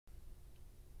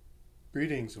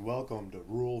Greetings and welcome to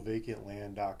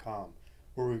RuralVacantLand.com,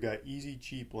 where we've got easy,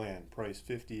 cheap land priced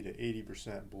 50 to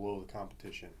 80% below the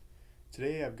competition.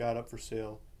 Today I've got up for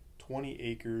sale 20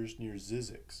 acres near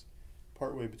Zzyzx,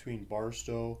 partway between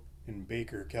Barstow and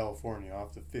Baker, California,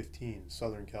 off the 15,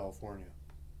 Southern California.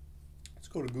 Let's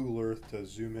go to Google Earth to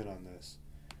zoom in on this.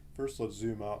 First, let's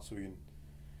zoom out so we can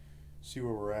see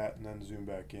where we're at and then zoom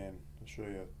back in. I'll show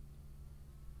you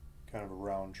kind of a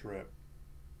round trip.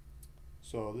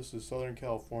 So this is Southern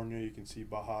California. You can see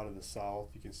Baja to the south.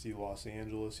 You can see Los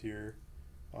Angeles here.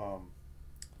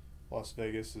 Las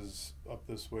Vegas is up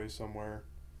this way somewhere,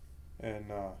 and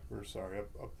or sorry,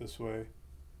 up this way.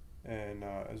 And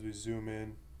as we zoom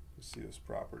in, you see this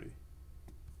property.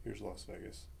 Here's Las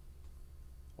Vegas.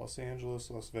 Los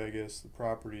Angeles, Las Vegas. The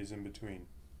property is in between.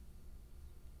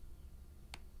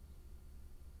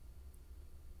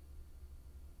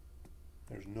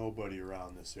 There's nobody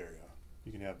around this area.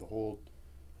 You can have the whole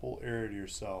area to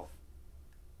yourself.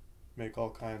 Make all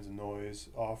kinds of noise,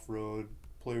 off-road,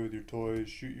 play with your toys,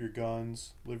 shoot your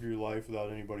guns, live your life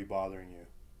without anybody bothering you.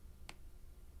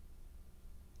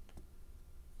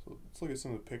 So let's look at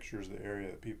some of the pictures of the area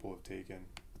that people have taken.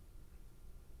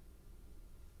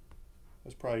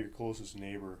 That's probably your closest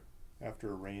neighbor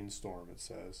after a rainstorm, it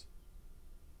says.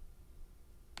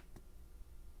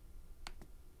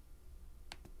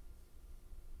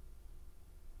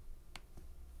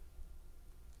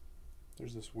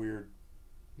 There's this weird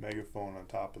megaphone on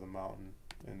top of the mountain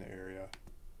in the area.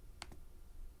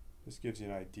 This gives you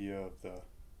an idea of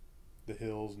the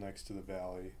hills next to the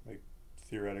valley. Like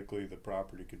theoretically, the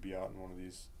property could be out in one of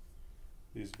these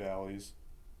valleys.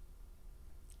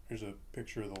 Here's a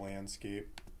picture of the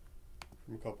landscape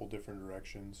from a couple different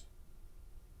directions.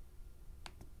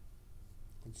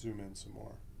 Let's zoom in some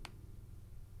more.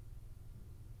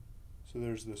 So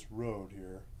there's this road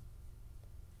here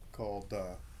called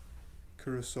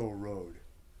Curacao Road,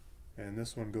 and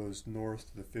this one goes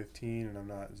north to the 15, and I'm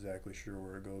not exactly sure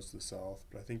where it goes to the south,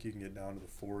 but I think you can get down to the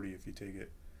 40 if you take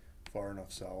it far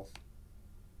enough south.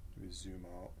 Let me zoom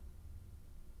out.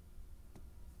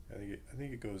 I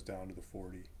think it goes down to the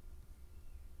 40.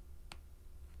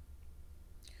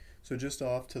 So just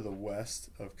off to the west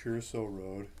of Curacao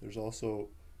Road, there's also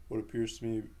what appears to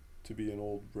me to be an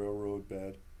old railroad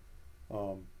bed.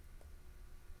 I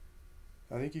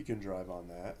think you can drive on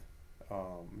that.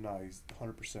 I'm not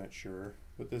 100% sure,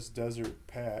 but this desert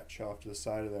patch off to the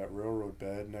side of that railroad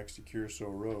bed next to Curacao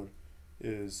Road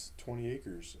is 20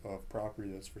 acres of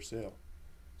property that's for sale.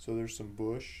 So there's some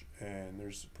bush and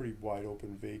there's pretty wide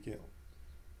open vacant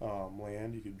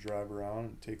land. You can drive around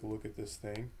and take a look at this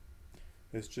thing.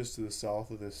 It's just to the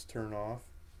south of this turnoff.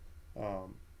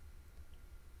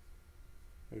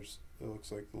 It looks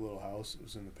like the little house that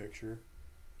was in the picture.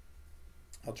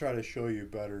 I'll try to show you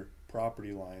better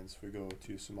property lines if we go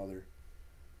to some other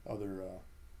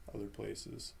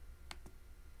places.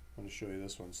 I'm going to show you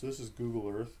this one. So this is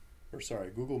Google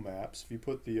Maps. If you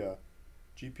put the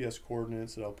GPS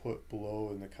coordinates that I'll put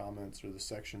below in the comments or the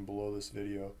section below this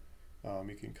video,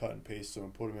 you can cut and paste them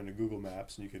and put them into Google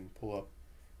Maps, and you can pull up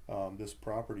this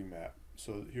property map.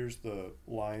 So here's the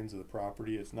lines of the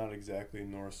property. It's not exactly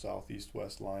north, south, east,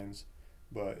 west lines,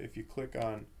 but if you click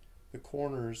on the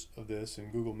corners of this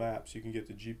in Google Maps, you can get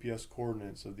the GPS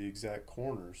coordinates of the exact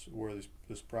corners where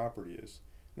this property is.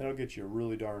 And that'll get you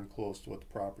really darn close to what the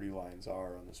property lines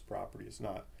are on this property. It's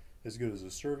not as good as a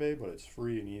survey, but it's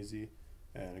free and easy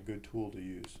and a good tool to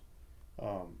use.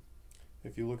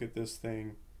 If you look at this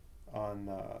thing on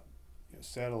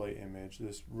satellite image,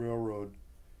 this railroad,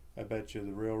 I bet you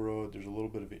the railroad, there's a little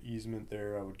bit of an easement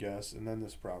there, I would guess, and then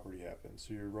this property happens.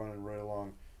 So you're running right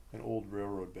along an old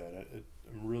railroad bed.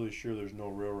 I'm really sure there's no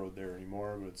railroad there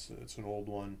anymore, but it's an old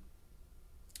one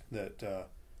that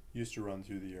used to run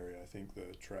through the area. I think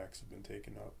the tracks have been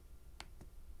taken up.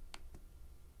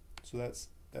 So that's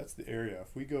the area.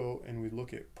 If we go and we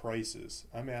look at prices,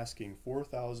 I'm asking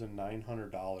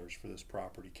 $4,900 for this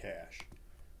property cash.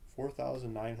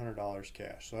 $4,900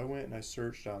 cash. So I went and I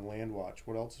searched on LandWatch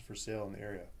what else is for sale in the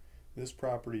area. This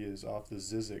property is off the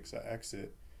Zzyzx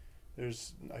exit.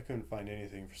 I couldn't find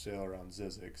anything for sale around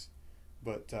Zzyzx,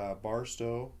 but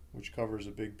Barstow, which covers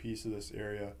a big piece of this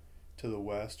area to the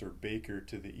west, or Baker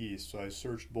to the east. So I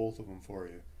searched both of them for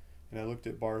you, and I looked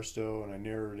at Barstow and I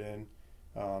narrowed it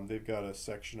in. They've got a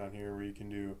section on here where you can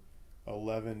do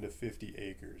 11 to 50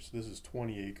 acres. This is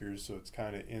 20 acres, so it's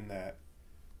kind of in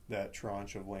that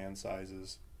tranche of land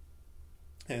sizes.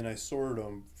 And I sorted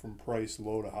them from price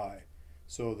low to high.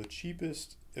 So the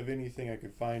cheapest of anything I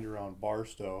could find around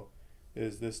Barstow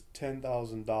is this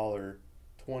 $10,000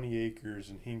 20 acres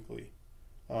in Hinckley.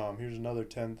 Here's another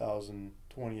 10,000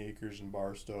 20 acres in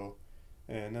Barstow,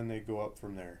 and then they go up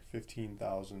from there.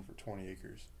 $15,000 for 20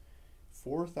 acres.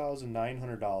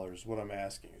 $4,900, what I'm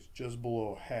asking, is just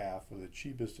below half of the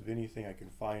cheapest of anything I can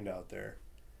find out there.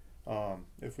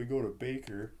 If we go to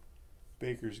Baker,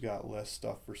 Baker's got less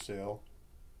stuff for sale.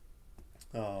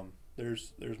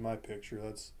 There's my picture.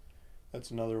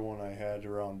 That's another one I had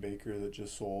around Baker that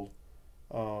just sold.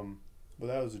 But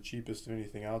that was the cheapest of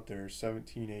anything out there.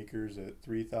 17 acres at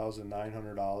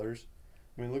 $3,900.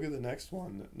 I mean, look at the next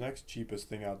one. The next cheapest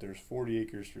thing out there is 40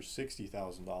 acres for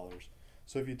 $60,000.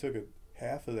 So if you took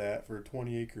half of that for a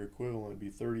 20-acre equivalent, it'd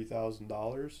be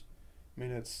 $30,000. I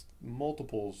mean, it's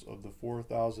multiples of the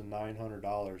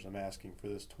 $4,900 I'm asking for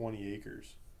this 20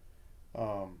 acres.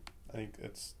 I think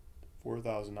it's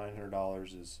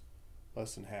 $4,900 is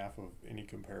less than half of any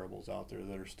comparables out there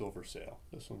that are still for sale.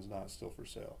 This one's not still for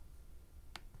sale.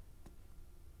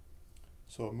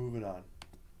 So moving on.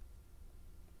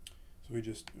 So we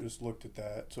just looked at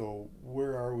that. So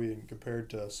where are we compared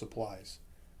to supplies?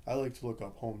 I like to look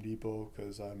up Home Depot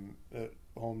because I'm at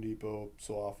Home Depot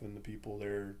so often. The people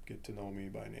there get to know me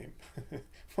by name. I'm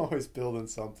always building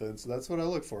something, so that's what I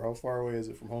look for. How far away is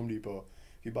it from Home Depot?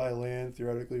 If you buy land,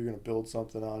 theoretically you're going to build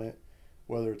something on it,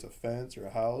 whether it's a fence or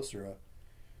a house or a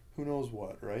who knows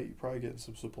what, right? You're probably getting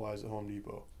some supplies at Home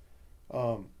Depot.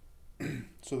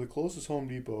 So the closest Home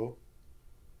Depot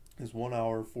is 1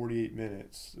 hour 48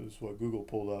 minutes. This is what Google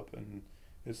pulled up, and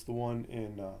it's the one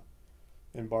in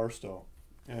Barstow.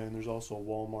 And there's also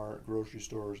Walmart, grocery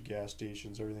stores, gas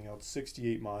stations, everything else.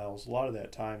 68 miles. A lot of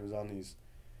that time is on these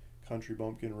country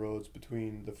bumpkin roads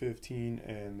between the 15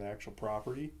 and the actual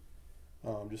property,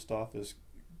 just off this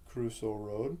Crusoe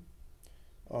Road.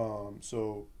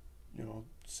 So,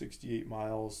 68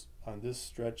 miles on this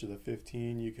stretch of the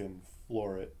 15, you can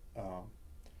floor it.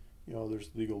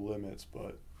 There's legal limits,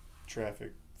 but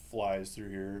traffic flies through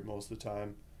here most of the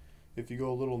time. If you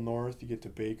go a little north, you get to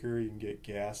Baker, you can get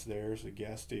gas there, so the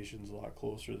gas station's a lot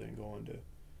closer than going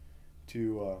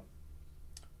to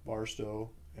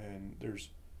Barstow. And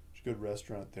there's a good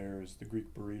restaurant there, is the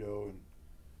Greek Burrito, and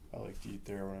I like to eat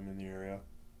there when I'm in the area.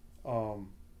 What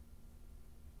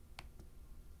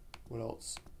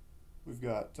else? We've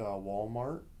got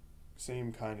Walmart,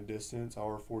 same kind of distance,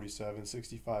 hour 47,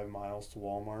 65 miles to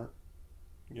Walmart.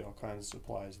 You get all kinds of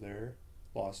supplies there.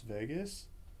 Las Vegas,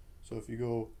 so if you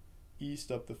go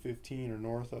east up the 15 or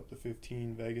north up the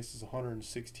 15, Vegas is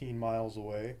 116 miles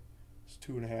away. It's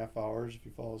 2.5 hours if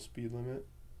you follow the speed limit.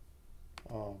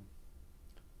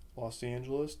 Los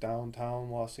Angeles, downtown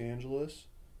Los Angeles.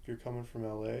 If you're coming from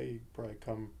LA, you probably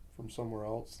come from somewhere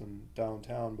else than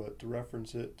downtown, but to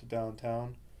reference it to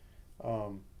downtown,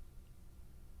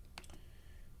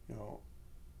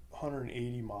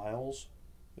 180 miles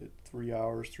at 3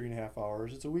 hours, 3.5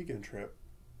 hours. It's a weekend trip.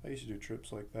 I used to do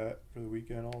trips like that for the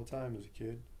weekend all the time as a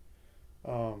kid.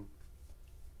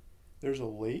 There's a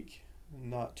lake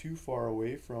not too far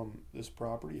away from this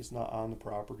property. It's not on the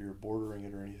property or bordering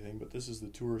it or anything, but this is the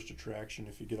tourist attraction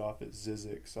if you get off at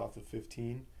Zzyzx off of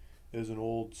 15. There's an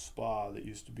old spa that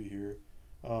used to be here,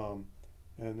 and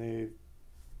they've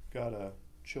got a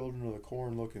Children of the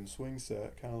Corn looking swing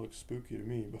set. Kind of looks spooky to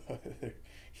me, but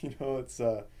it's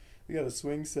we got a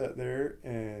swing set there,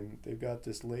 and they've got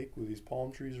this lake with these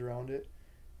palm trees around it.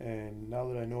 And now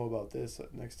that I know about this,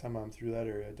 next time I'm through that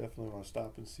area, I definitely want to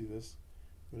stop and see this.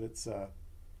 But it's a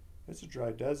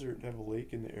dry desert, and to have a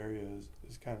lake in the area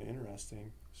is kind of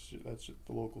interesting. That's just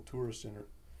the local tourist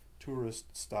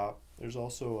stop. There's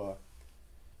also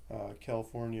a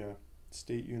California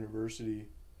State University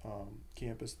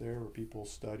campus there where people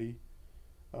study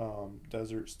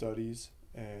desert studies,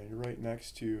 and you're right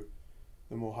next to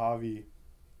the Mojave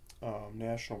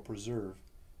National Preserve.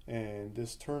 And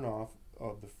this turnoff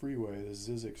of the freeway, the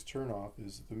Zzyzx turnoff,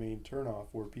 is the main turnoff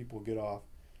where people get off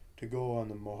to go on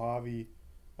the Mojave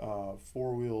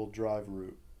four-wheel drive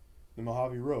route. The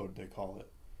Mojave Road, they call it.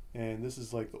 And this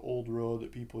is like the old road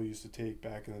that people used to take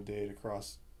back in the day to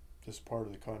cross this part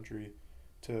of the country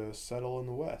to settle in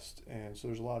the West. And so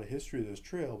there's a lot of history of this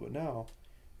trail, but now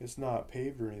it's not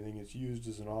paved or anything. It's used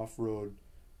as an off-road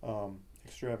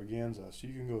extravaganza. So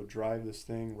you can go drive this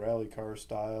thing rally car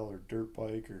style or dirt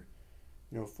bike or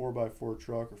 4x4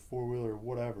 truck or four-wheeler or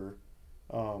whatever.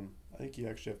 I think you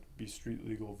actually have to be street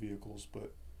legal vehicles,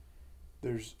 but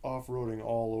there's off-roading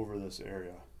all over this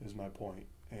area is my point.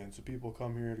 And so people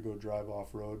come here to go drive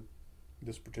off-road.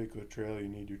 This particular trail you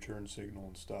need your turn signal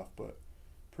and stuff, but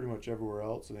pretty much everywhere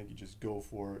else I think you just go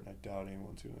for it, and I doubt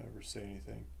anyone's going to ever say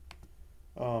anything.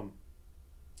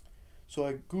 So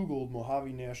I googled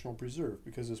Mojave National Preserve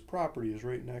because this property is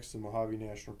right next to Mojave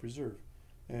National Preserve,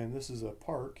 and this is a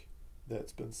park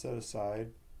that's been set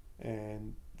aside,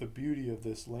 and the beauty of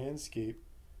this landscape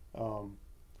allowed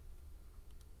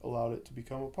it to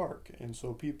become a park. And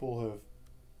so people have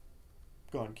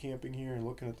gone camping here and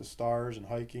looking at the stars and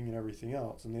hiking and everything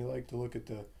else, and they like to look at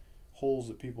the holes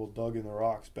that people dug in the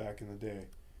rocks back in the day.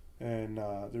 And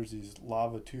there's these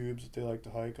lava tubes that they like to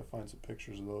hike. I'll find some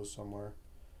pictures of those somewhere.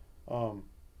 Here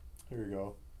we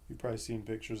go. You've probably seen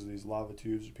pictures of these lava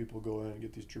tubes where people go in and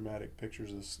get these dramatic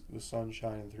pictures of the sun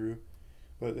shining through.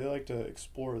 But they like to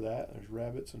explore that. There's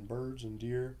rabbits and birds and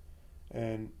deer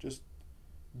and just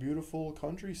beautiful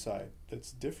countryside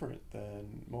that's different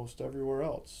than most everywhere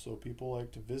else. So people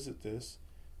like to visit this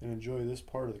and enjoy this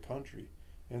part of the country.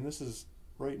 And this is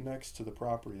right next to the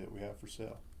property that we have for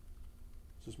sale.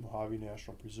 This is Mojave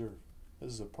National Preserve.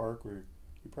 This is a park where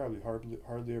you probably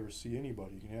hardly ever see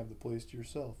anybody. You can have the place to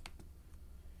yourself.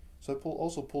 So I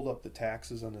also pulled up the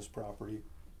taxes on this property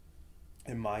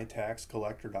in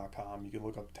mytaxcollector.com. You can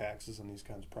look up taxes on these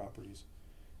kinds of properties.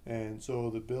 And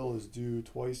so the bill is due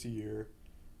twice a year,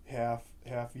 half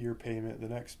year payment. The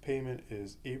next payment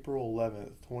is April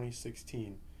 11th,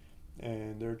 2016,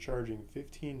 and they're charging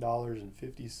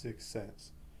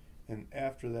 $15.56. And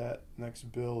after that,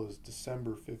 next bill is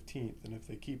December 15th. And if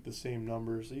they keep the same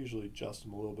numbers, they usually adjust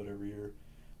them a little bit every year,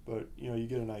 but you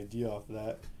get an idea off of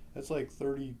that. That's like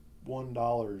 $31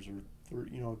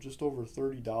 or just over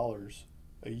 $30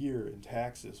 a year in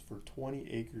taxes for 20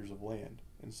 acres of land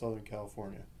in Southern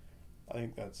California. I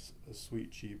think that's a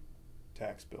sweet, cheap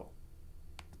tax bill.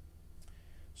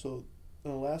 So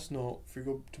on the last note, if you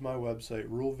go to my website,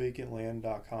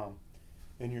 RuralVacantLand.com,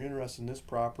 and you're interested in this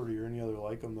property or any other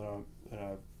like them that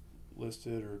I've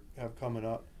listed or have coming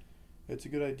up, it's a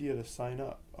good idea to sign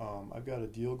up. I've got a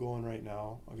deal going right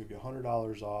now. I'll give you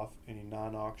 $100 off any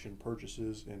non-auction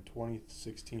purchases in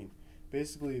 2016.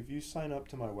 Basically, if you sign up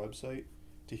to my website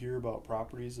to hear about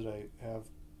properties that I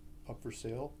have up for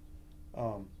sale,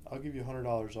 I'll give you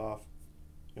 $100 off.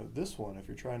 This one, if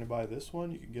you're trying to buy this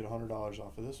one, you can get $100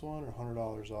 off of this one, or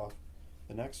 $100 off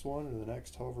the next one, or the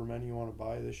next however many you want to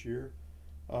buy this year.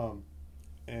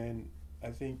 And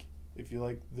I think if you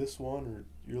like this one, or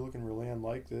you're looking for land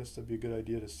like this, that'd be a good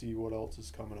idea to see what else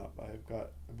is coming up. I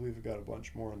believe I've got a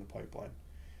bunch more in the pipeline.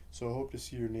 So I hope to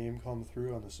see your name come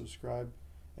through on the subscribe,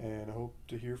 and I hope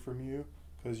to hear from you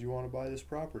because you want to buy this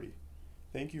property.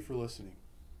 Thank you for listening.